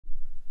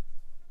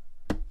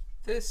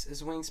This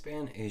is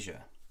Wingspan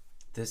Asia.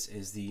 This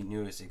is the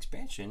newest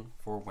expansion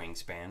for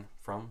Wingspan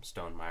from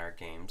Stonemaier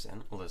Games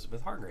and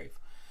Elizabeth Hargrave.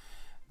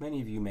 Many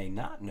of you may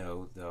not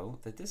know, though,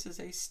 that this is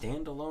a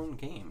standalone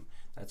game.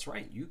 That's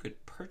right, you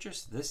could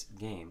purchase this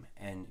game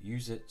and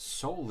use it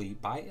solely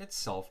by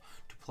itself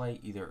to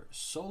play either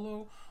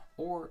solo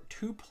or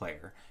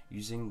two-player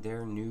using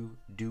their new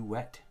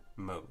Duet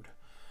Mode.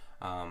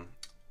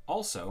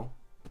 Also,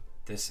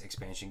 this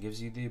expansion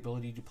gives you the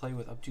ability to play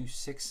with up to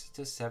 6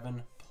 to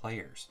 7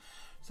 players.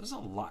 So there's a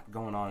lot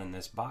going on in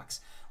this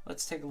box.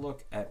 Let's take a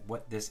look at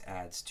what this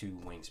adds to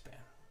Wingspan.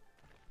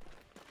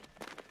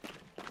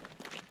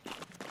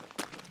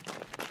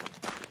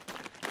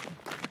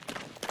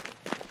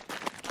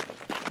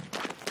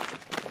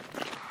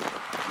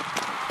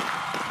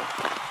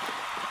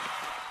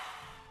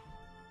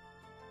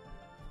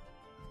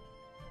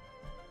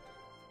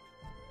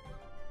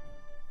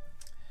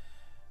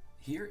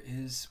 Here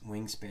is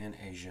Wingspan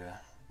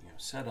Asia,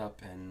 set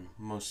up and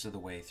most of the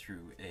way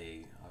through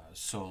a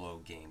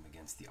solo game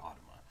against the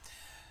Automa.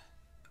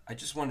 I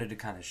just wanted to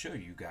kind of show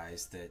you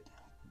guys that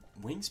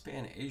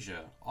Wingspan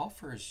Asia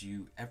offers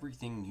you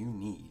everything you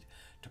need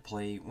to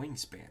play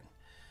Wingspan.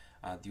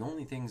 The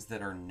only things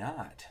that you're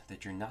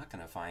not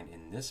going to find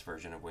in this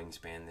version of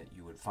Wingspan that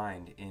you would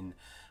find in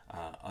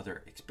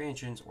other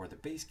expansions or the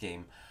base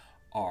game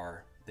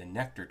are the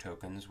nectar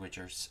tokens, which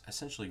are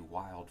essentially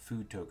wild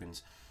food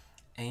tokens,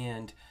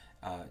 and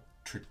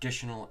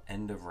traditional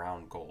end of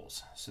round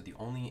goals. So the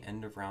only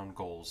end of round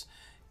goals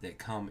that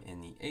come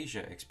in the Asia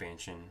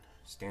expansion,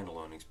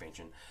 standalone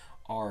expansion,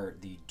 are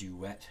the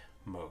Duet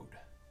Mode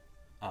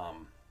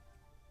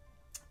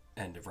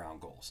end of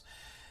round goals.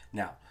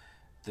 Now,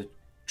 the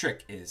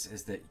trick is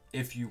that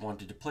if you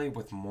wanted to play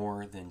with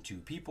more than 2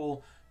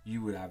 people,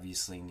 you would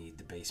obviously need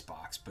the base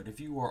box. But if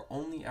you are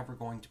only ever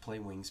going to play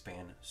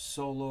Wingspan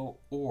solo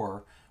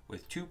or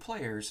with 2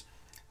 players,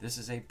 this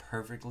is a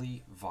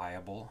perfectly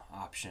viable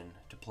option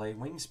to play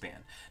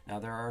Wingspan. Now,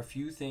 there are a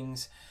few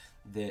things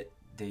that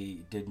they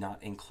did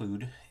not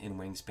include in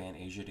Wingspan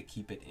Asia to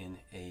keep it in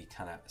a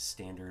kind of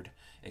standard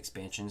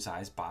expansion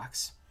size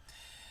box.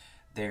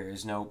 There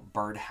is no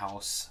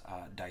birdhouse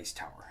dice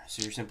tower.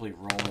 So you're simply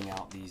rolling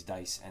out these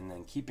dice and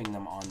then keeping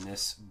them on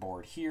this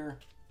board here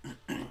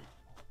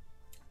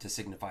to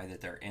signify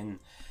that they're in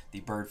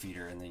the bird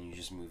feeder, and then you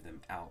just move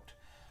them out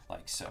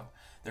like so.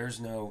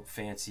 There's no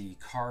fancy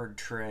card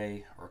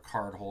tray or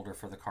card holder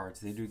for the cards.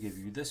 They do give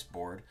you this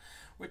board,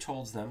 which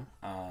holds them,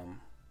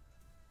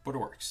 but it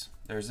works.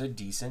 There's a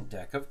decent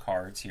deck of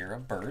cards here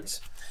of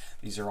birds.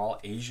 These are all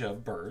Asia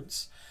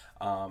birds,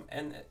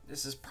 and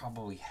this is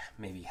probably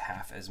maybe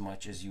half as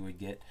much as you would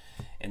get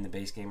in the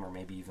base game, or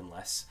maybe even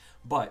less,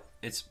 but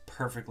it's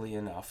perfectly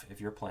enough if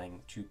you're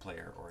playing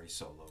 2-player or a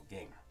solo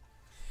game.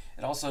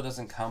 It also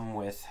doesn't come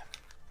with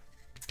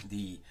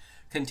the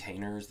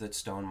containers that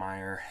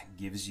Stonemaier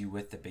gives you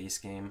with the base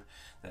game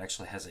that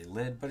actually has a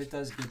lid, but it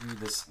does give you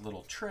this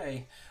little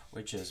tray,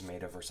 which is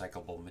made of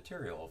recyclable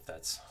material, if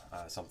that's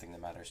something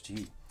that matters to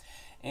you.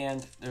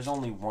 And there's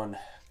only one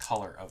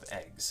color of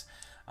eggs,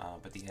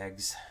 but the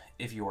eggs,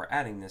 if you are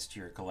adding this to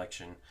your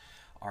collection,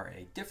 are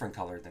a different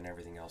color than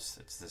everything else.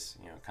 It's this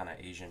kind of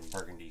Asian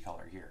burgundy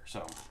color here.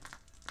 So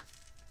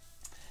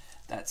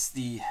that's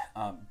the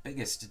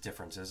biggest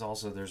differences.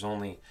 Also, there's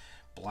only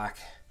black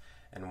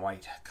and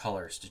white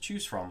colors to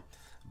choose from,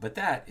 but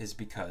that is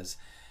because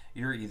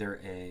you're either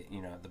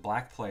the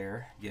black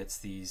player gets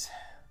these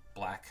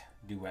black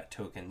duet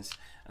tokens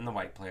and the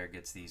white player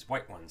gets these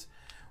white ones,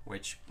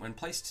 which when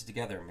placed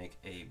together make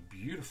a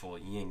beautiful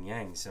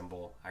yin-yang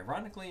symbol.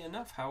 Ironically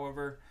enough,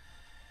 however,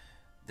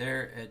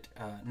 there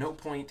at no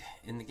point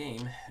in the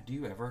game do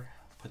you ever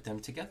put them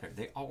together.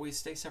 They always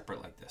stay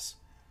separate like this.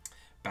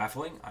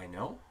 Baffling, I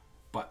know,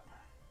 but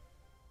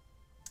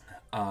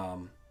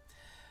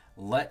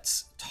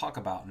let's talk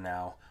about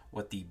now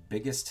what the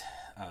biggest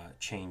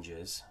change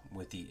is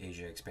with the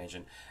Asia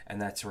expansion,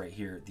 and that's right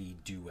here, the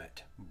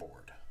Duet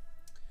board.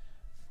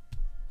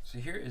 So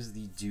here is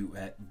the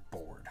Duet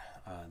board.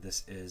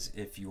 This is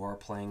if you are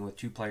playing with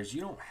 2 players.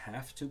 You don't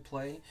have to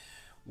play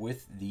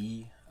with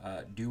the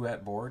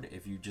Duet board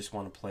if you just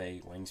want to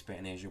play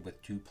Wingspan Asia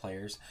with 2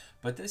 players,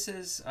 but this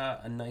is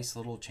a nice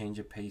little change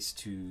of pace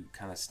to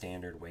kind of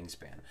standard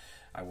Wingspan.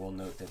 I will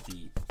note that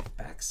the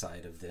back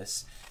side of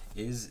this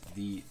is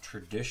the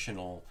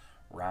traditional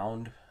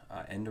round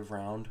end of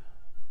round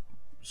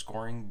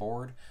scoring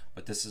board,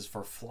 but this is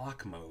for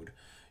flock mode.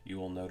 You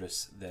will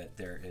notice that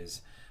there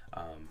is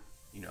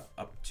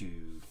up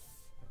to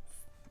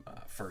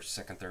first,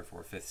 second, third,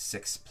 fourth, fifth,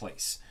 sixth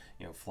place.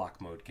 Flock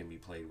mode can be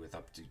played with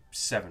up to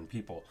 7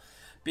 people.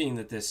 Being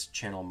that this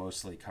channel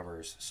mostly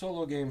covers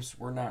solo games,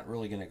 we're not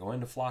really going to go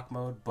into flock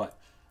mode, but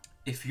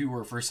if you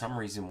were for some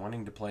reason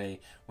wanting to play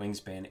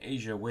Wingspan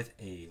Asia with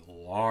a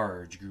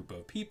large group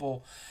of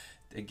people,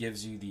 it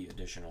gives you the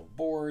additional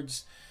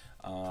boards,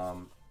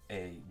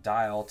 a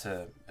dial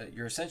to,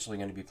 you're essentially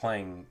going to be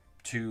playing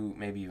 2,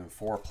 maybe even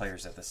 4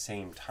 players at the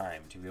same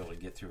time to be able to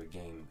get through a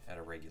game at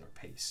a regular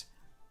pace.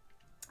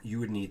 You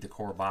would need the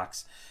core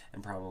box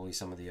and probably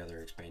some of the other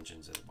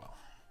expansions as well.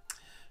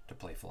 to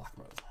play flock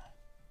mode.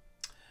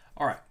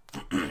 All right,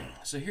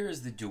 so here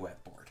is the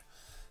duet board.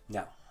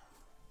 Now,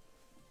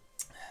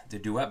 the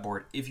duet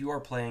board, if you are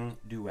playing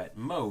duet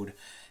mode,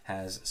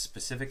 has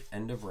specific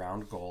end of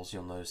round goals.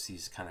 You'll notice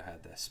these kind of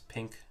have this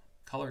pink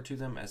color to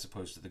them as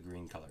opposed to the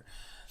green color.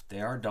 They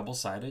are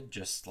double-sided,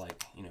 just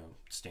like, you know,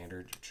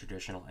 standard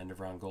traditional end of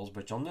round goals,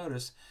 but you'll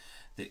notice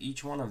that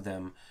each one of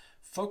them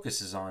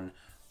focuses on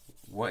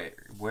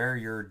where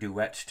your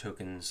duet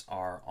tokens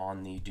are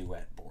on the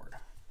duet board.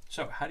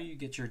 So how do you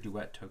get your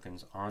duet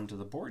tokens onto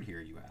the board here,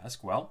 you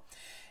ask? Well,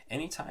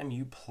 anytime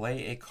you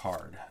play a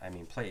card,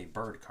 play a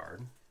bird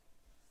card,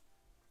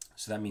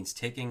 so that means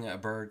taking a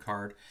bird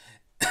card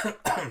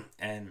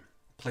and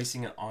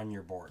placing it on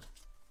your board,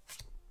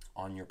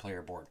 on your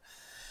player board,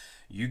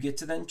 you get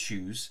to then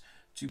choose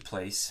to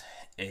place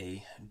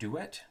a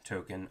duet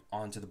token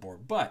onto the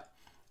board. But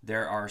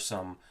there are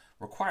some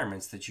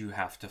requirements that you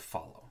have to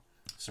follow,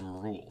 some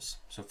rules.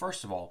 So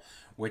first of all,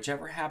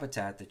 whichever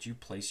habitat that you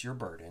place your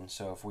bird in,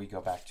 so if we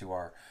go back to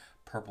our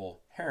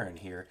purple heron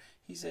here,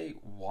 he's a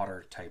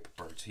water type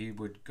bird, so he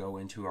would go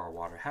into our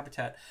water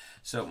habitat.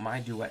 So my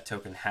duet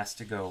token has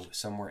to go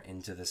somewhere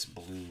into this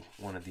blue,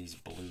 one of these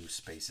blue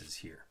spaces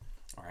here.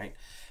 All right.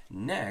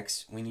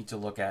 Next, we need to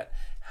look at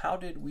how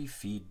did we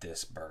feed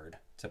this bird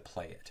to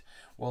play it?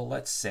 Well,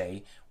 let's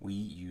say we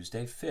used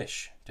a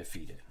fish to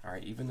feed it. All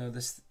right. Even though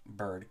this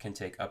bird can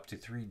take up to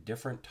 3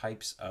 different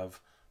types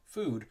of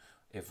food,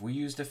 if we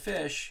used a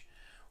fish,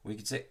 we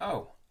could say,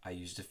 oh, I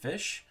used a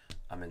fish.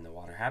 I'm in the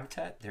water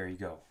habitat. There you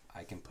go.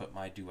 I can put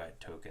my duet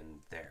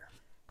token there.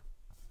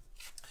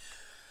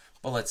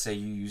 But let's say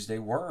you used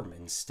a worm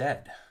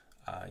instead.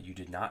 You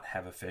did not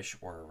have a fish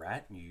or a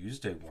rat. You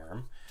used a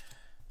worm.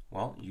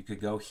 Well, you could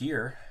go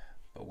here,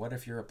 but what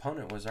if your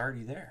opponent was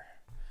already there?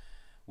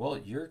 Well,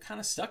 you're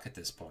kind of stuck at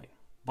this point,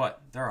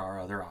 but there are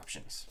other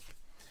options.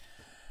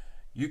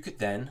 You could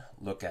then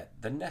look at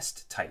the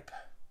nest type.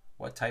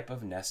 What type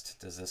of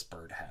nest does this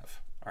bird have?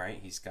 All right,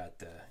 he's got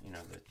the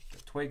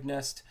twig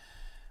nest.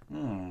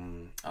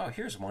 Oh,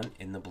 here's one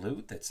in the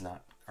blue that's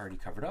not already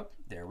covered up.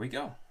 There we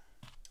go.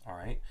 All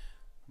right,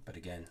 but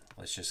again,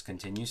 let's just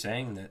continue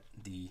saying that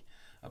the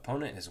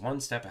opponent is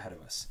 1 step ahead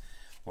of us.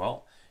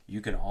 Well, you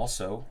can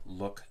also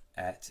look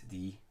at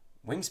the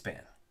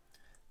wingspan.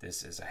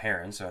 This is a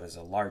heron, so it has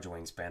a large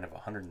wingspan of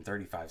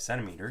 135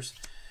 centimeters.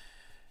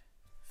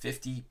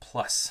 50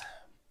 plus.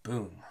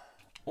 Boom.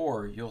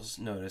 Or you'll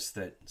notice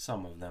that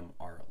some of them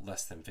are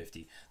less than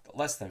 50. The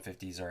less than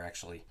 50s are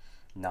actually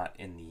not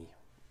in the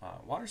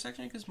water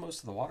section because most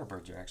of the water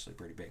birds are actually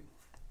pretty big.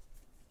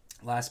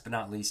 Last but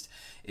not least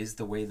is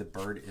the way the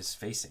bird is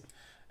facing.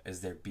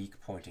 Is their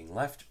beak pointing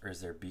left or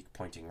is their beak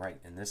pointing right?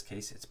 In this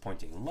case, it's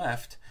pointing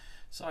left,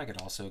 so I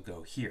could also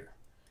go here.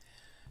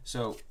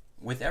 So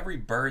with every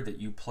bird that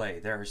you play,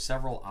 there are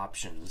several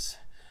options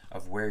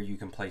of where you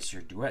can place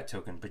your duet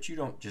token, but you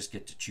don't just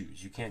get to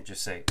choose. You can't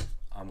just say,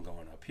 I'm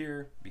going up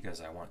here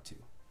because I want to.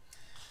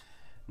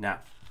 Now,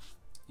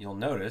 you'll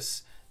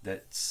notice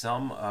that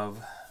some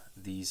of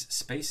these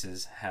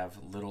spaces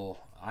have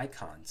little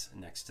icons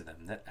next to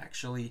them that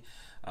actually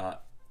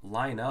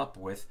line up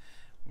with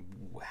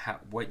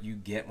what you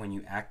get when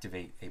you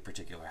activate a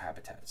particular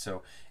habitat.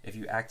 So if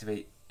you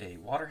activate a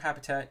water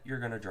habitat, you're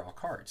going to draw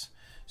cards.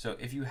 So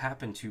if you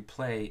happen to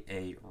play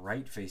a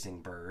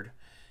right-facing bird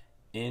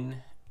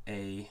in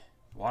a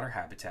water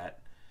habitat,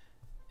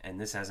 and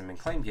this hasn't been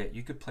claimed yet,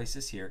 you could place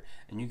this here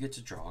and you get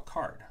to draw a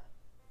card.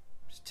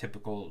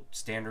 Typical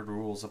standard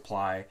rules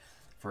apply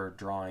for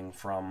drawing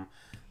from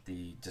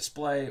the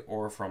display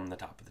or from the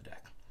top of the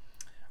deck.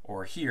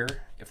 Or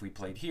here, if we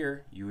played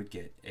here, you would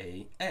get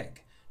an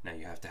egg. Now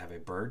you have to have a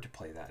bird to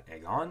play that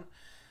egg on.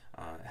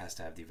 It has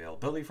to have the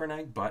availability for an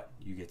egg, but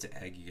you get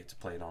to egg, you get to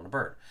play it on a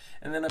bird.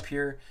 And then up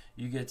here,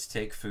 you get to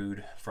take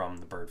food from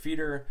the bird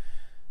feeder.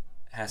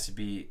 It has to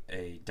be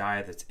a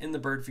die that's in the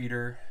bird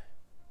feeder.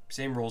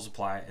 Same rules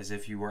apply as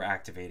if you were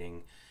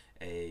activating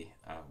a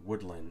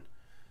woodland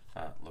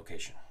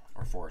location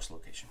or forest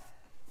location.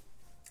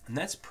 And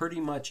that's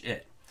pretty much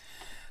it.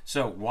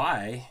 So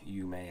why,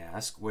 you may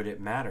ask, would it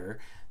matter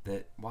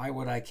that, why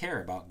would I care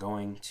about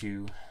going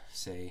to,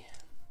 say,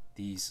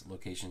 these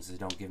locations that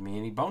don't give me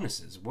any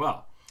bonuses?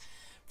 Well,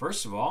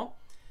 first of all,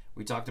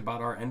 we talked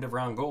about our end of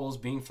round goals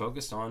being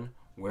focused on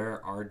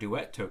where our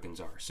duet tokens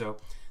are. So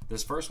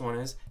this first one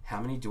is,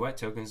 how many duet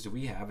tokens do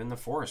we have in the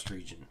forest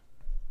region?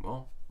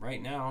 Well,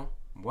 right now,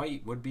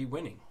 white would be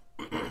winning.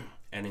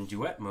 And in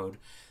duet mode,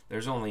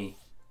 there's only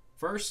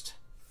first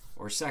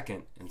or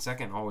second, and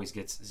second always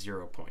gets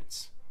 0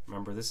 points.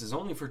 Remember, this is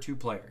only for 2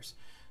 players.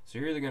 So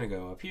you're either going to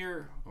go up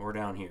here or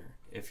down here.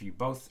 If you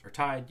both are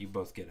tied, you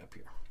both get up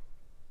here.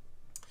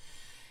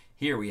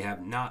 Here we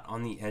have not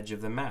on the edge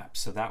of the map.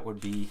 So that would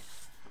be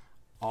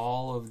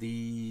all of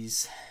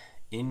these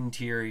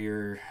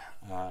interior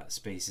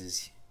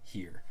spaces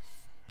here.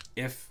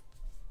 If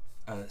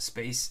a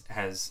space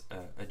has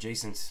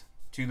adjacent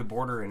to the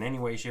border in any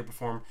way, shape, or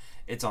form,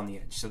 it's on the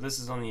edge. So this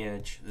is on the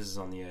edge, this is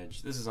on the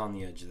edge, this is on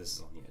the edge, this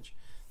is on the edge.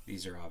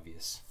 These are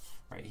obvious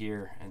right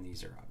here, and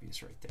these are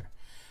obvious right there.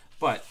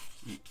 But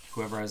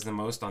whoever has the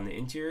most on the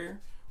interior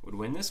would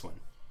win this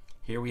one.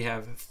 Here we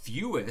have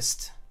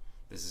fewest.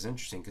 This is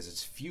interesting because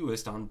it's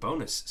fewest on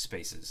bonus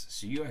spaces.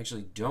 So you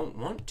actually don't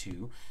want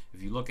to,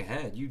 if you look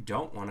ahead, you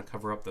don't want to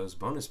cover up those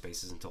bonus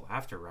spaces until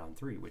after round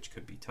 3, which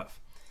could be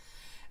tough.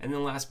 And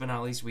then last but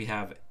not least, we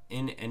have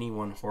in any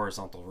one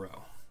horizontal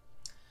row.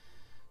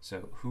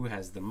 So who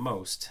has the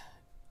most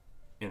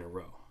in a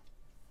row?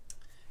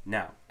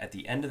 Now, at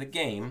the end of the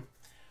game,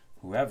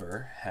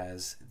 whoever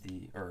has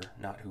the, or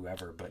not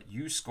whoever, but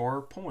you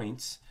score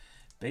points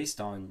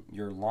based on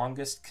your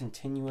longest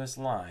continuous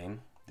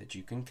line that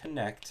you can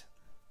connect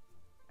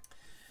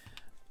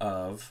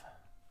of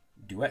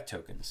duet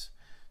tokens.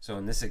 So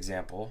in this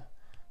example,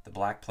 the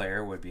black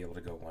player would be able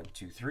to go 1,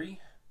 2, 3.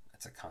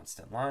 That's a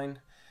constant line.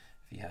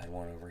 If he had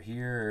one over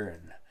here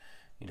and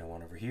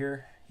one over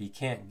here, he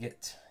can't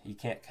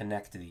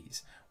connect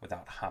these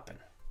without hopping.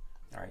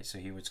 All right, so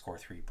he would score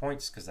 3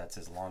 points because that's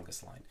his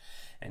longest line.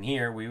 And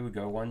here we would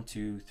go 1,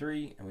 2,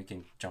 3, and we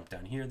can jump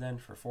down here then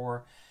for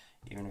 4.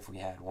 Even if we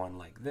had one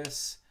like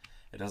this,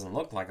 it doesn't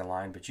look like a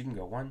line, but you can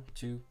go 1,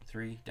 2,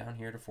 3, down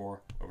here to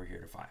 4, over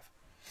here to 5.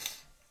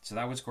 So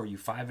that would score you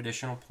 5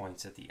 additional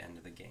points at the end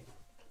of the game.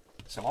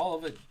 So all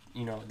of it,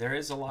 there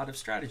is a lot of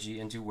strategy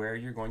into where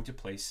you're going to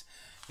place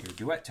your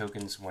duet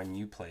tokens when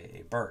you play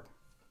a bird.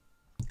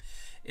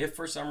 If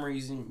for some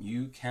reason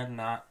you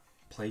cannot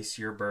place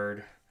your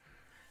bird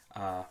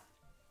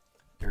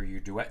or your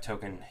duet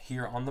token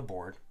here on the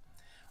board,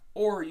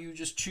 or you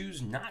just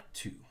choose not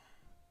to,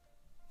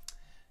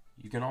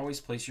 you can always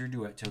place your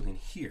duet token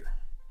here.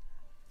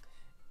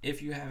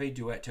 If you have a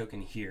duet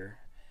token here,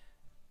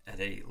 at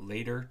a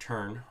later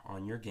turn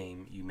on your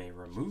game, you may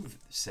remove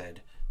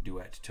said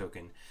duet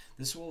token.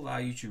 This will allow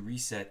you to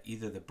reset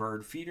either the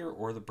bird feeder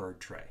or the bird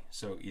tray.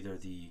 So either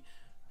the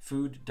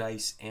food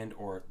dice and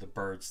or the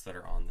birds that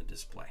are on the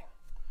display.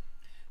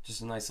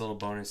 Just a nice little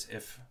bonus.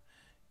 If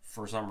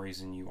for some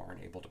reason you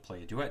aren't able to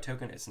play a duet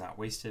token, it's not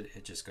wasted.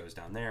 It just goes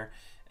down there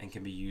and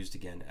can be used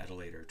again at a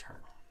later turn.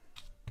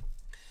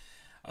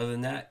 Other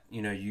than that,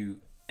 you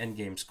end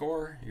game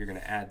score. You're going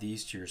to add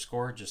these to your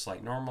score just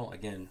like normal.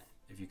 Again,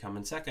 if you come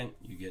in second,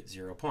 you get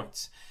 0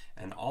 points.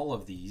 And all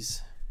of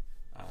these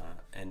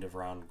end of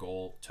round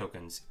goal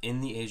tokens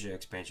in the Asia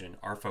expansion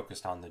are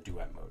focused on the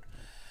duet mode.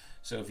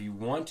 So if you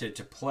wanted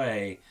to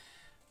play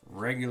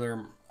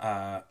regular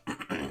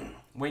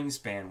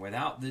Wingspan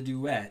without the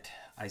duet,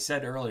 I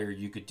said earlier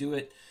you could do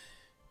it.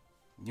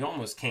 You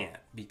almost can't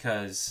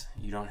because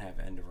you don't have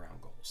end of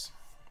round goals.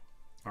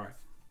 All right.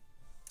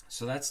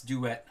 So that's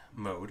duet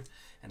mode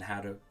and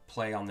how to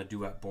play on the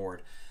duet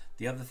board.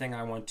 The other thing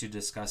I want to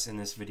discuss in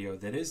this video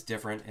that is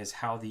different is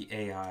how the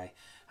AI,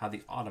 how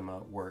the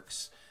Automa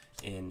works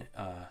in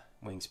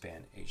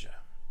Wingspan Asia.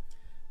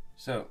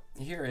 So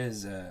here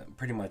is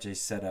pretty much a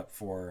setup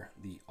for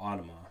the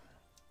Automa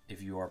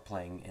if you are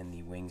playing in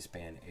the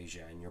Wingspan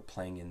Asia and you're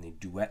playing in the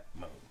duet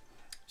mode.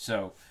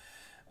 So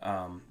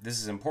this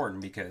is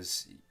important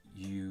because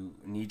you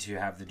need to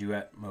have the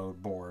duet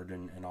mode board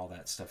and all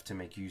that stuff to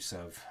make use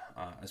of,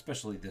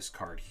 especially this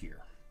card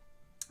here.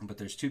 But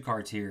there's 2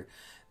 cards here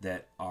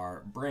that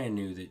are brand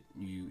new that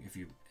you, if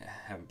you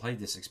haven't played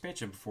this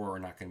expansion before, are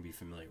not going to be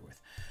familiar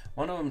with.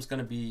 One of them is going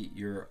to be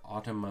your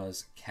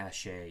Automa's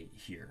Cache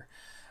here.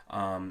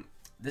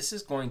 This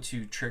is going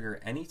to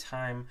trigger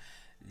anytime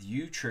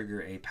you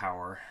trigger a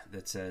power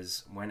that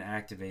says, when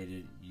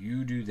activated,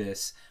 you do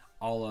this,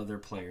 all other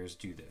players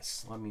do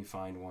this. Let me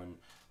find one.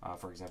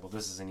 For example,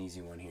 this is an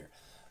easy one here.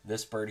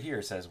 This bird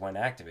here says, when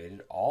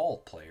activated,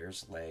 all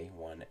players lay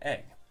 1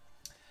 egg.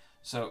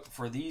 So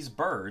for these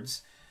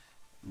birds,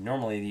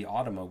 normally the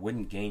Automa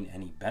wouldn't gain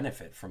any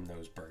benefit from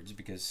those birds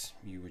because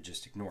you would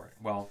just ignore it.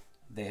 Well,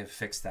 they have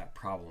fixed that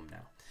problem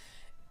now.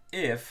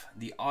 If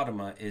the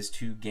Automa is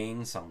to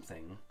gain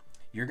something,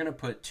 you're going to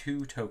put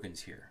 2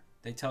 tokens here.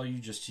 They tell you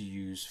just to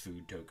use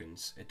food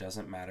tokens. It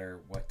doesn't matter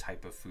what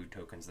type of food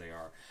tokens they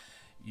are.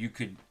 You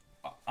could,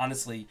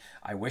 honestly,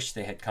 I wish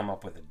they had come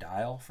up with a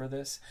dial for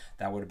this.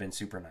 That would have been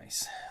super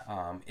nice.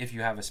 If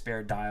you have a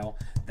spare dial,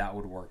 that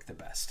would work the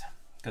best,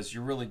 because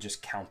you're really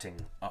just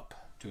counting up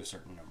to a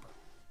certain number.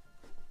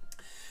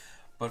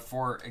 But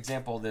for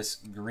example, this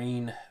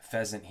green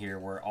pheasant here,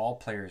 where all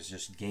players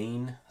just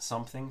gain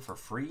something for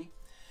free,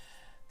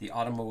 the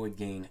Automa would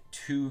gain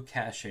 2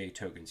 cache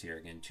tokens here.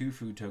 Again, 2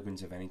 food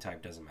tokens of any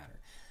type, doesn't matter.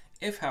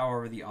 If,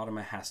 however, the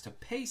Automa has to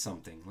pay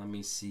something, let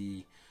me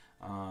see,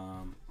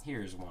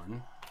 here's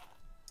one.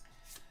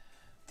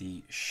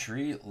 The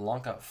Sri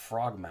Lanka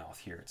frogmouth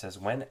here. It says,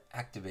 when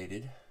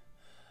activated,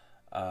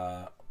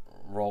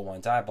 roll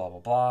 1 die, blah, blah,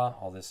 blah,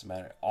 all this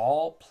matter.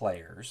 All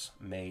players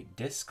may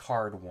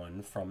discard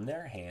 1 from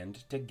their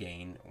hand to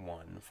gain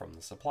 1 from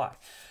the supply.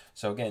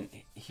 So again,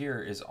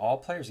 here is all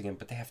players again,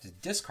 but they have to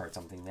discard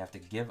something. They have to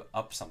give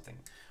up something.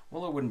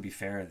 Well, it wouldn't be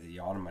fair that the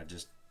Automa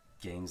just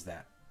gains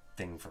that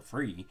thing for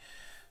free.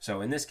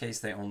 So in this case,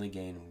 they only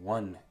gain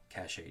 1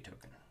 cache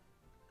token.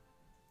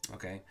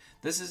 Okay,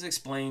 this is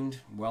explained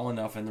well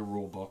enough in the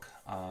rule book,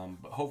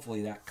 but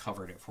hopefully that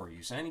covered it for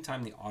you. So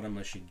anytime the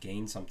Automa should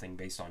gain something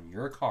based on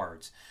your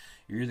cards,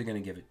 you're either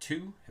going to give it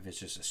 2 if it's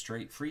just a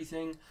straight free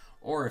thing,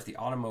 or if the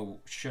Automa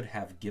should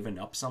have given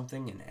up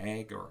something, an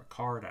egg or a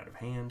card out of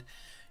hand,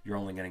 you're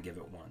only going to give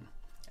it 1.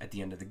 At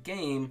the end of the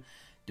game,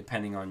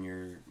 depending on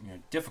your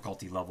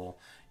difficulty level,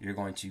 you're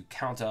going to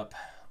count up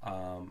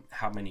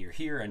how many are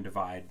here and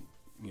divide,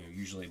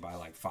 usually by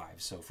like 5.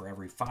 So for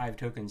every 5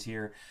 tokens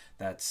here,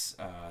 that's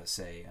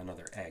say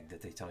another egg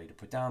that they tell you to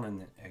put down,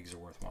 and the eggs are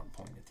worth 1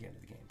 point at the end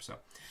of the game. So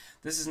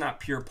this is not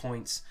pure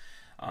points,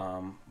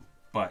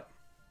 but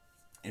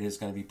it is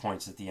going to be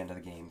points at the end of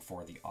the game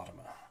for the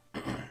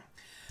Automa.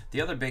 The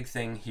other big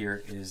thing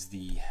here is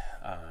the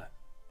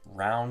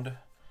round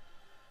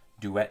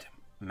duet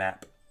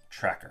map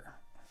tracker.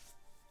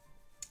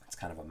 It's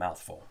kind of a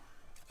mouthful.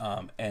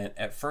 And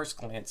at first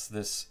glance,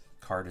 this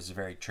card is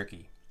very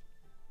tricky.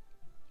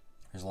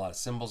 There's a lot of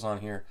symbols on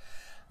here,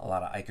 a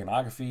lot of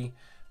iconography,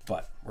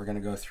 but we're going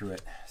to go through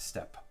it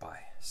step by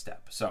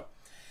step. So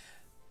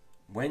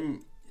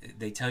when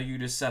they tell you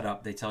to set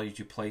up, they tell you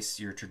to place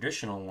your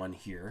traditional one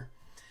here,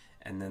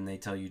 and then they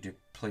tell you to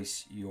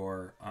place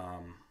your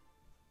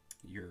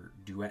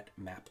duet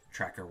map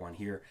tracker one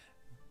here,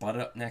 butt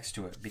up next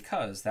to it,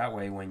 because that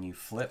way when you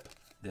flip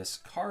this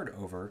card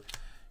over,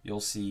 you'll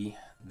see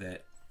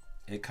that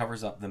it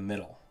covers up the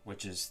middle,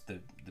 which is the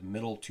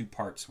middle 2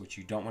 parts, which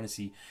you don't want to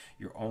see.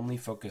 You're only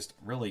focused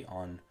really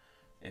on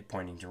it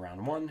pointing to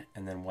round 1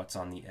 and then what's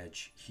on the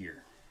edge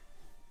here.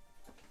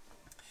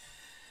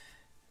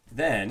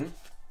 Then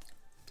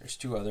there's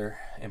 2 other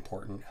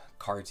important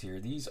cards here.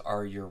 These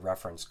are your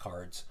reference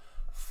cards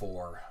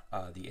for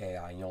the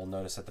AI. And you'll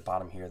notice at the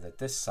bottom here that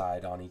this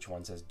side on each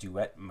one says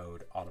Duet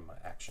Mode Automa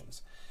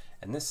Actions,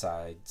 and this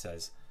side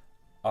says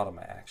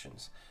Automa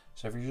Actions.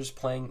 So if you're just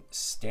playing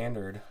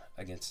standard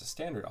against a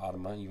standard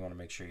Automa, you want to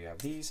make sure you have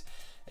these.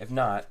 If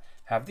not,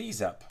 have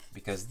these up,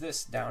 because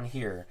this down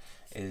here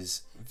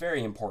is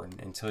very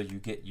important until you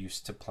get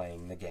used to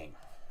playing the game.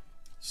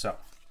 So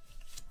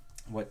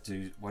what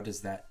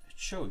does that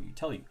tell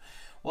you?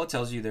 Well, it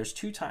tells you there's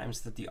 2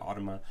 times that the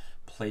Automa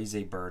plays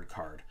a bird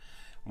card.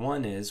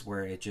 One is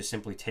where it just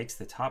simply takes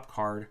the top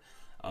card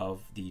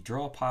of the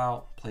draw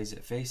pile, plays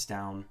it face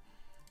down.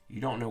 You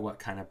don't know what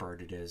kind of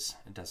bird it is.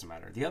 It doesn't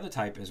matter. The other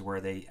type is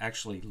where they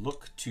actually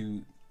look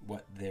to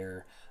what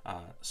their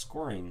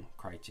scoring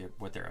criteria,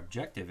 what their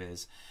objective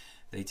is.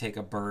 They take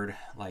a bird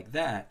like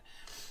that,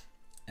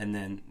 and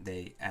then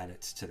they add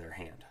it to their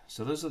hand.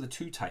 So those are the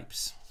 2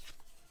 types.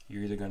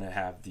 You're either going to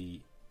have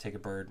the take a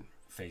bird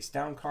face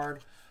down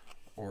card,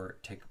 or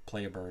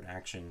play a bird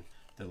action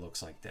that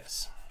looks like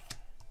this.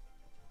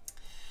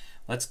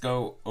 Let's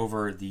go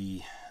over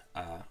the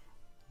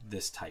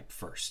this type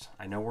first.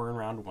 I know we're in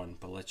round 1,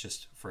 but let's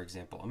just, for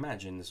example,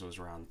 imagine this was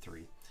round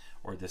 3,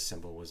 or this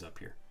symbol was up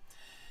here.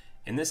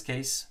 In this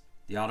case,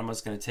 the Automa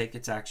is going to take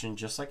its action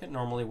just like it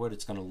normally would.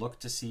 It's going to look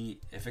to see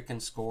if it can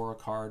score a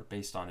card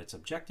based on its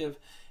objective.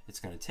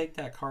 It's going to take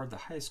that card, the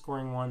highest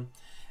scoring one,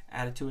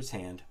 add it to its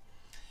hand.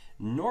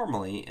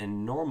 Normally,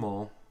 in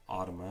normal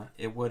Automa,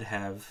 it would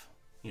have,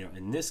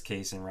 in this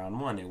case, in round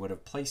 1, it would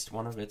have placed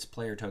one of its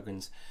player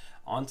tokens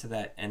onto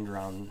that end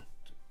round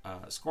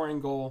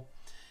scoring goal,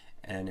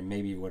 and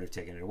maybe it would have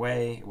taken it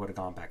away. It would have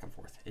gone back and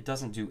forth. It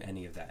doesn't do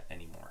any of that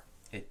anymore.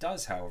 It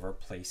does, however,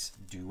 place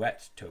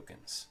duet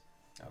tokens.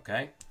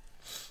 Okay,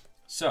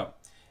 so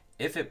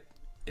if it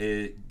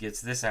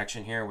gets this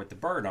action here with the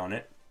bird on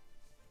it,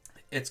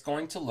 it's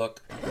going to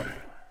look, let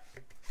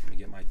me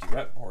get my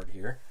duet board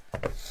here.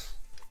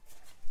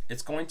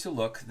 It's going to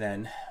look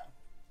then,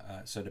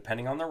 so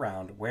depending on the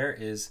round, where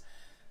is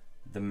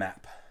the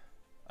map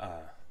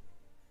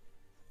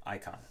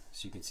icon?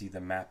 So you can see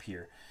the map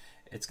here.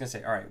 It's going to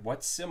say, all right,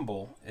 what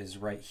symbol is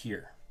right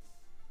here?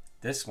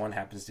 This one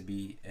happens to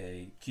be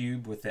a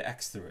cube with the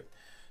X through it.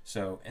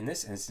 So in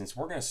this instance,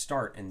 we're going to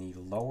start in the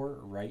lower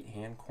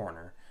right-hand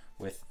corner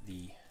with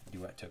the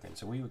duet token.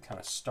 So we would kind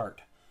of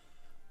start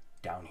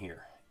down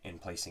here in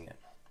placing it.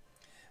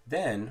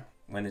 Then,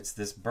 when it's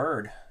this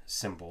bird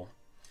symbol,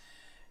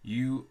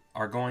 you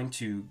are going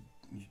to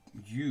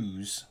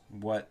use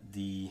what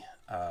the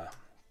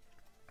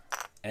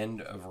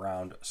end of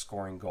round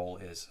scoring goal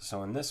is.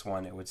 So in this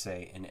one, it would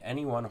say in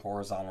any one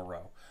horizontal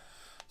row.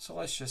 So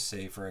let's just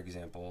say, for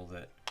example,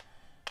 that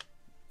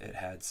it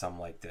had some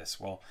like this.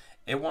 Well,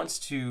 it wants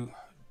to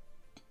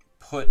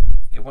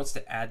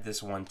add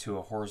this one to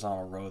a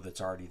horizontal row that's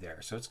already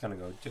there. So it's going to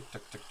go tick,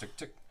 tick, tick, tick,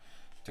 tick,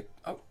 tick.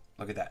 Oh,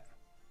 look at that.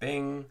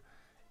 Bing.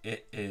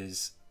 It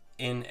is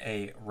in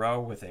a row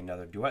with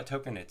another duet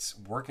token. It's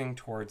working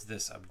towards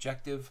this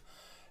objective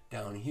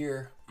down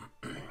here.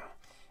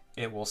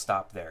 It will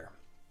stop there.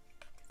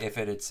 If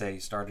it had, say,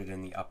 started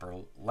in the upper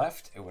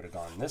left, it would have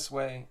gone this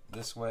way,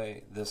 this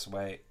way, this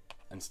way,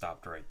 and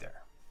stopped right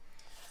there.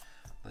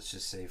 Let's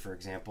just say, for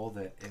example,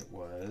 that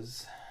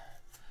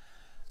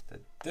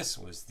this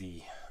was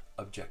the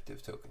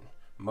objective token,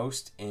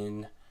 most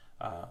in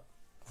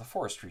the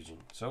forest region.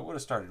 So it would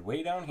have started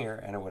way down here,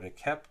 and it would have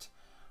kept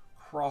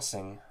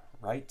crossing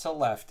right to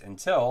left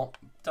until,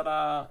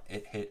 ta-da,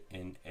 it hit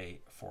in a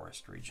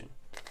forest region.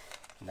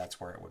 And that's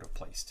where it would have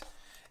placed.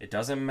 It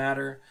doesn't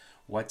matter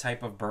what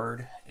type of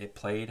bird it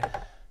played,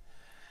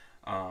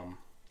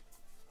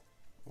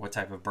 what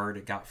type of bird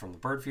it got from the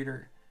bird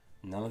feeder.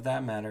 None of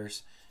that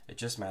matters. It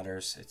just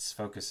matters its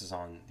focus is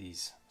on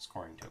these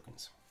scoring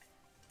tokens.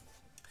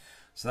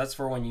 So that's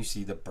for when you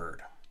see the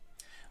bird.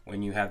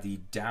 When you have the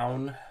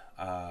down,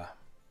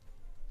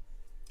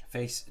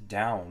 face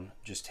down,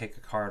 just take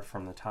a card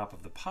from the top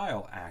of the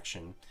pile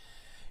action,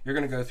 you're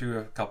going to go through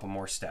a couple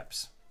more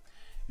steps.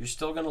 You're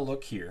still going to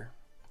look here.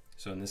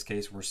 So in this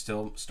case, we're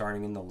still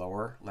starting in the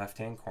lower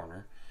left-hand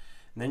corner.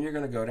 And then you're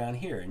going to go down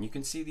here, and you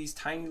can see these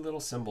tiny little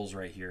symbols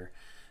right here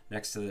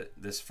next to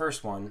this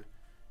first one.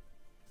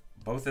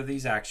 Both of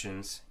these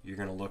actions, you're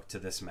going to look to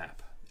this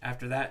map.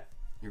 After that,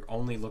 you're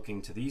only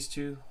looking to these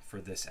two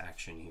for this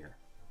action here.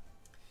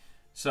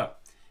 So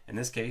in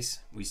this case,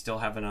 we still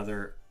have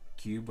another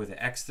cube with an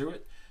X through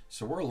it.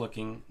 So we're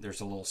looking,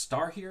 there's a little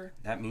star here.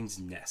 That means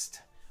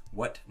nest.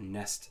 What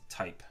nest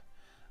type?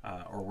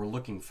 Or we're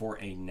looking for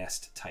a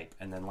nest type.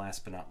 And then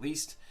last but not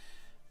least,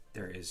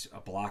 there is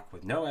a block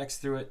with no X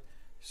through it.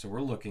 So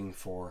we're looking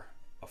for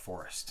a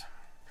forest.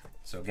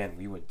 So again,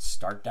 we would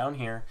start down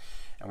here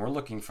and we're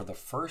looking for the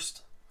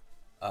first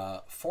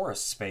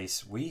forest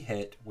space we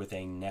hit with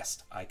a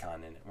nest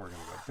icon in it. We're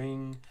going to go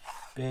bing,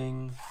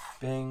 bing,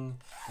 bing,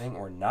 bing.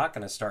 We're not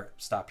going to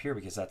stop here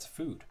because that's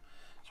food.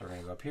 So we're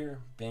going to go up here,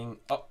 bing.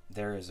 Oh,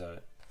 there is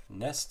a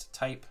nest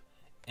type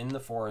in the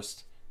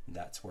forest.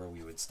 That's where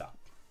we would stop.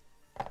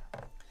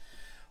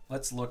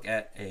 Let's look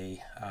at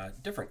a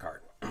different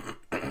card.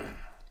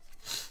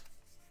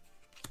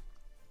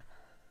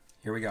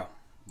 Here we go.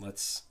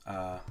 Let's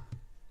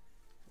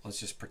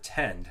just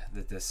pretend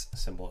that this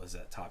symbol is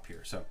at top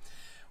here. So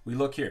we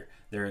look here.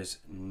 There is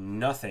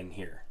nothing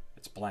here.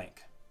 It's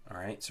blank. All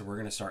right. So we're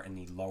going to start in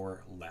the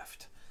lower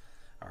left.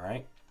 All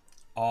right.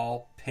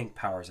 All pink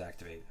powers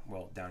activated.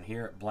 Well, down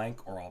here,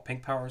 blank or all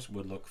pink powers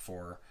would look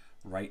for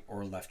right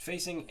or left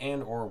facing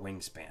and or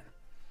wingspan.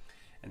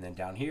 And then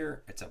down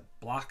here, it's a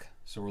block.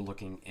 So we're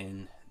looking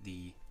in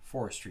the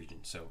forest region.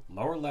 So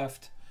lower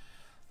left,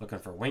 looking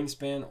for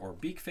wingspan or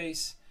beak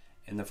face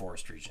in the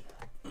forest region.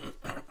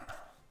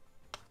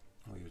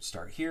 We would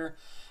start here,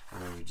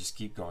 and then we would just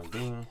keep going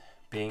bing,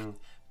 bing,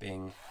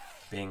 bing,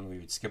 bing. We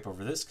would skip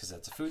over this because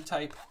that's a food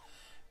type.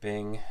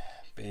 Bing,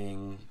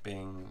 bing,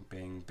 bing,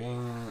 bing,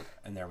 bing.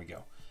 And there we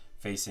go.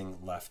 Facing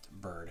left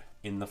bird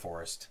in the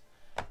forest.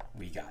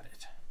 We got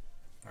it.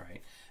 All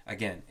right.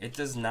 Again, it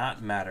does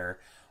not matter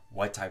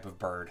what type of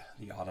bird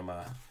the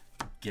Automa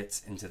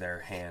gets into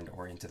their hand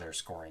or into their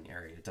scoring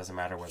area. It doesn't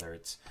matter whether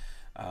it's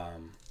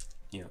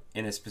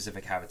in a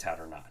specific habitat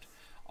or not.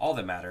 All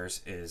that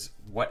matters is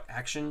what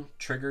action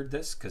triggered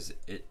this, because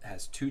it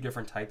has two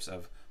different types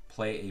of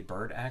play a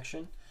bird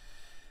action.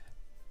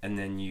 And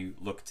then you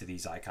look to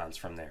these icons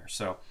from there.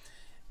 So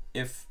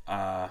if,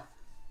 for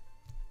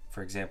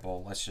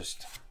example, let's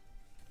just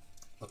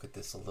look at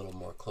this a little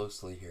more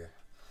closely here.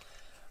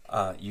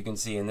 You can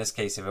see in this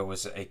case, if it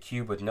was a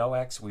cube with no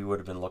X, we would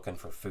have been looking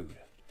for food.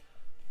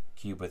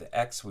 Cube with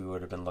X, we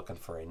would have been looking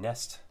for a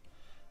nest.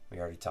 We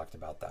already talked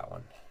about that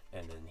one.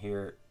 And then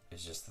here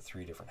is just the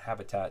three different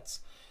habitats.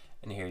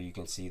 And here you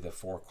can see the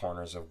four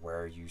corners of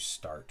where you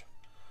start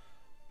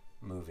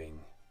moving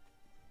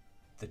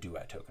the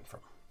duet token from.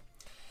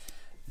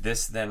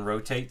 This then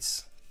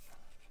rotates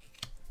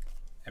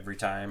every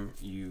time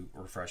you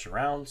refresh a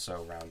round.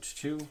 So round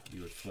 2,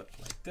 you would flip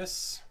like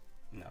this.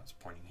 Now it's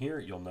pointing here.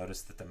 You'll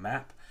notice that the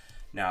map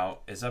now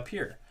is up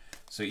here.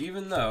 So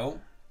even though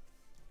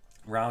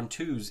round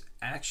 2's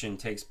action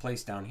takes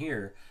place down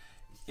here,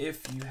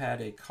 if you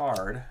had a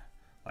card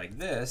like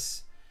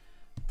this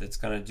that's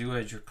going to do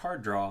as your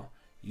card draw,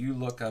 you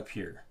look up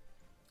here.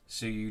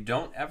 So you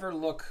don't ever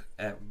look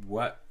at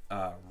what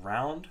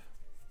round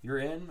you're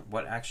in,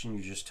 what action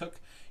you just took.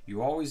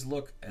 You always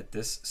look at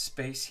this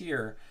space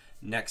here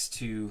next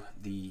to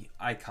the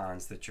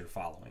icons that you're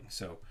following.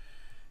 So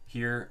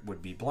here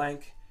would be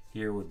blank,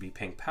 here would be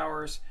pink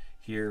powers,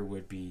 here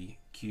would be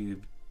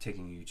cube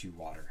taking you to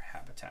water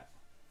habitat.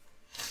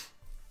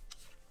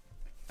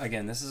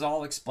 Again, this is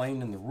all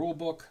explained in the rule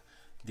book.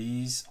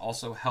 These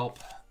also help.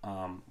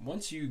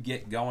 Once you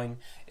get going,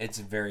 it's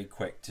very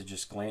quick to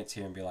just glance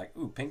here and be like,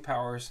 ooh, pink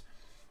powers.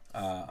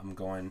 I'm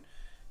going,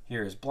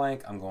 here is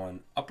blank. I'm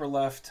going upper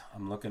left.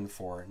 I'm looking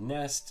for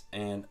nest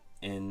and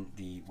in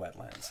the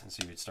wetlands. And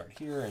so you would start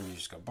here and you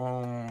just go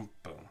boom,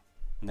 boom,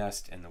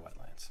 nest in the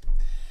wetlands.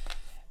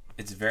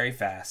 It's very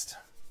fast.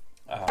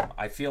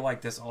 I feel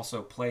like this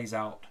also plays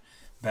out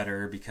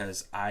better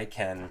because I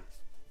can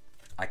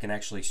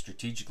actually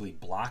strategically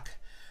block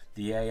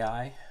the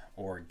AI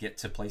or get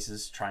to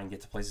places, try and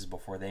get to places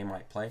before they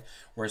might play.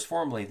 Whereas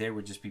formerly they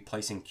would just be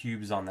placing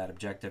cubes on that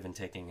objective and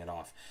taking it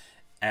off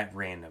at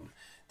random.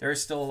 There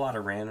is still a lot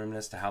of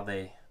randomness to how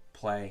they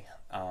play.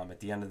 At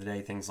the end of the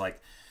day, things like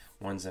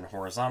ones in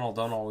horizontal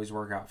don't always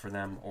work out for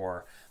them,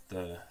 or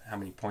how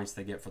many points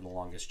they get for the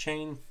longest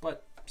chain,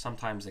 but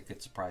sometimes it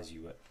could surprise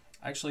you. But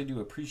I actually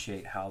do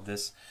appreciate how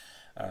this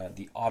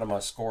the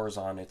Automa scores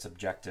on its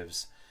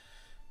objectives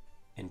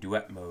in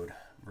duet mode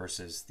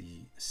versus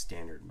the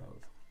standard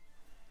mode.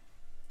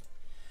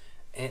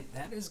 And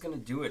that is going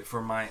to do it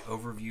for my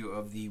overview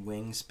of the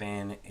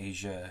Wingspan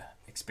Asia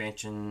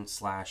expansion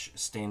slash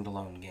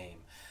standalone game.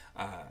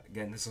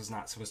 Again, this was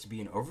not supposed to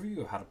be an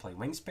overview of how to play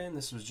Wingspan.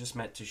 This was just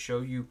meant to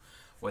show you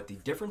what the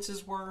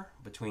differences were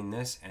between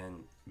this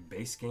and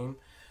base game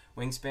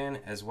Wingspan,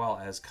 as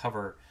well as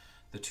cover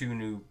the two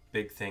new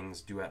big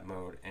things, Duet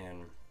Mode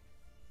and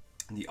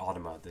the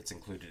Automa that's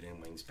included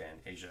in Wingspan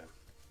Asia.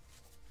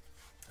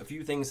 A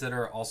few things that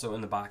are also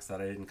in the box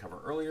that I didn't cover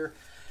earlier.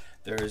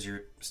 There is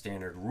your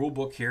standard rule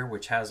book here,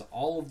 which has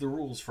all of the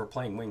rules for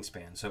playing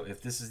Wingspan. So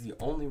if this is the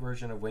only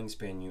version of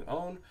Wingspan you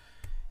own,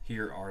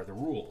 here are the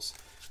rules.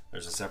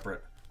 There's a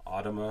separate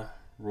Automa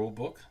rule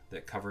book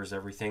that covers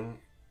everything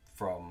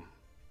from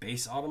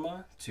base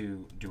Automa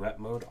to Duet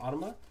Mode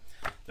Automa.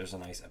 There's a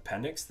nice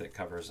appendix that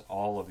covers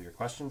all of your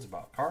questions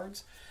about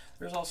cards.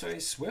 There's also a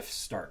Swift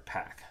Start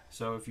pack.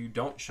 So if you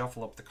don't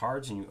shuffle up the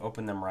cards and you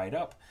open them right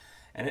up,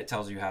 and it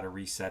tells you how to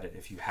reset it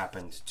if you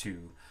happened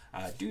to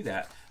do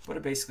that, but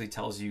it basically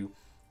tells you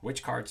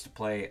which cards to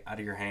play out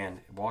of your hand.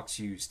 It walks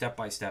you step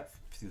by step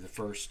through the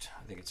first,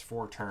 I think it's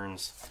 4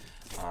 turns.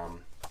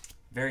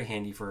 Very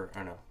handy for,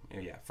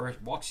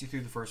 first walks you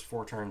through the first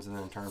 4 turns, and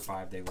then turn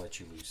 5 they let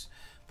you loose.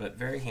 But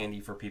very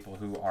handy for people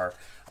who are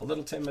a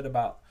little timid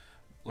about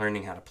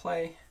learning how to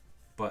play,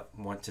 but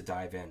want to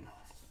dive in.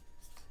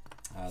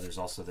 There's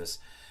also this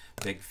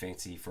big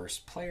fancy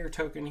first player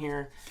token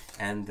here,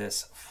 and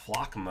this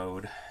flock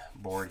mode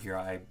board here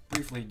I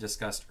briefly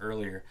discussed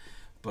earlier.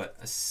 But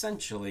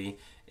essentially,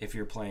 if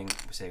you're playing,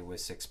 say, with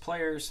 6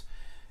 players,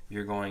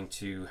 you're going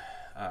to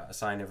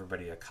assign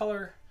everybody a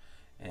color,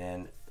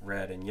 and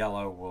red and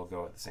yellow will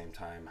go at the same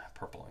time,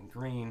 purple and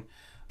green.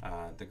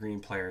 The green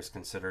player is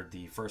considered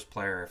the first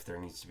player if there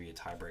needs to be a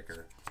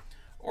tiebreaker.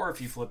 Or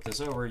if you flip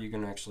this over, you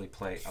can actually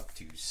play up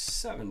to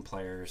 7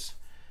 players.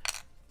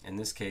 In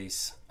this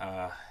case,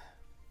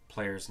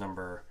 players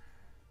number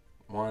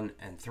 1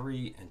 and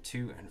 3 and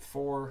 2 and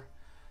 4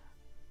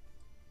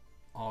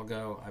 all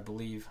go, I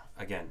believe.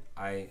 Again,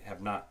 I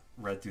have not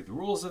read through the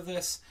rules of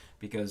this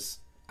because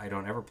I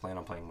don't ever plan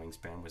on playing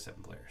Wingspan with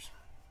 7 players.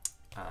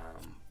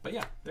 But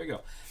yeah, there you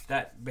go.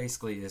 That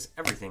basically is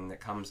everything that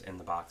comes in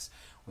the box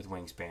with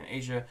Wingspan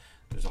Asia.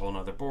 There's a whole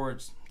nother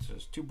board. So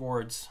there's 2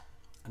 boards,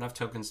 enough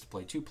tokens to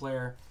play 2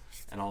 player,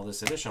 and all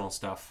this additional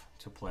stuff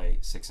to play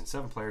 6 and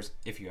 7 players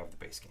if you have the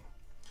base game.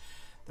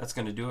 That's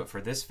going to do it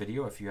for this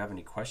video. If you have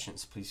any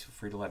questions, please feel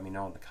free to let me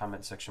know in the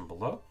comment section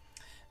below.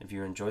 If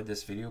you enjoyed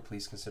this video,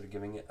 please consider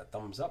giving it a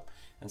thumbs up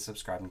and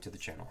subscribing to the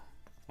channel.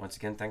 Once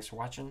again, thanks for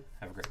watching.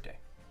 Have a great day.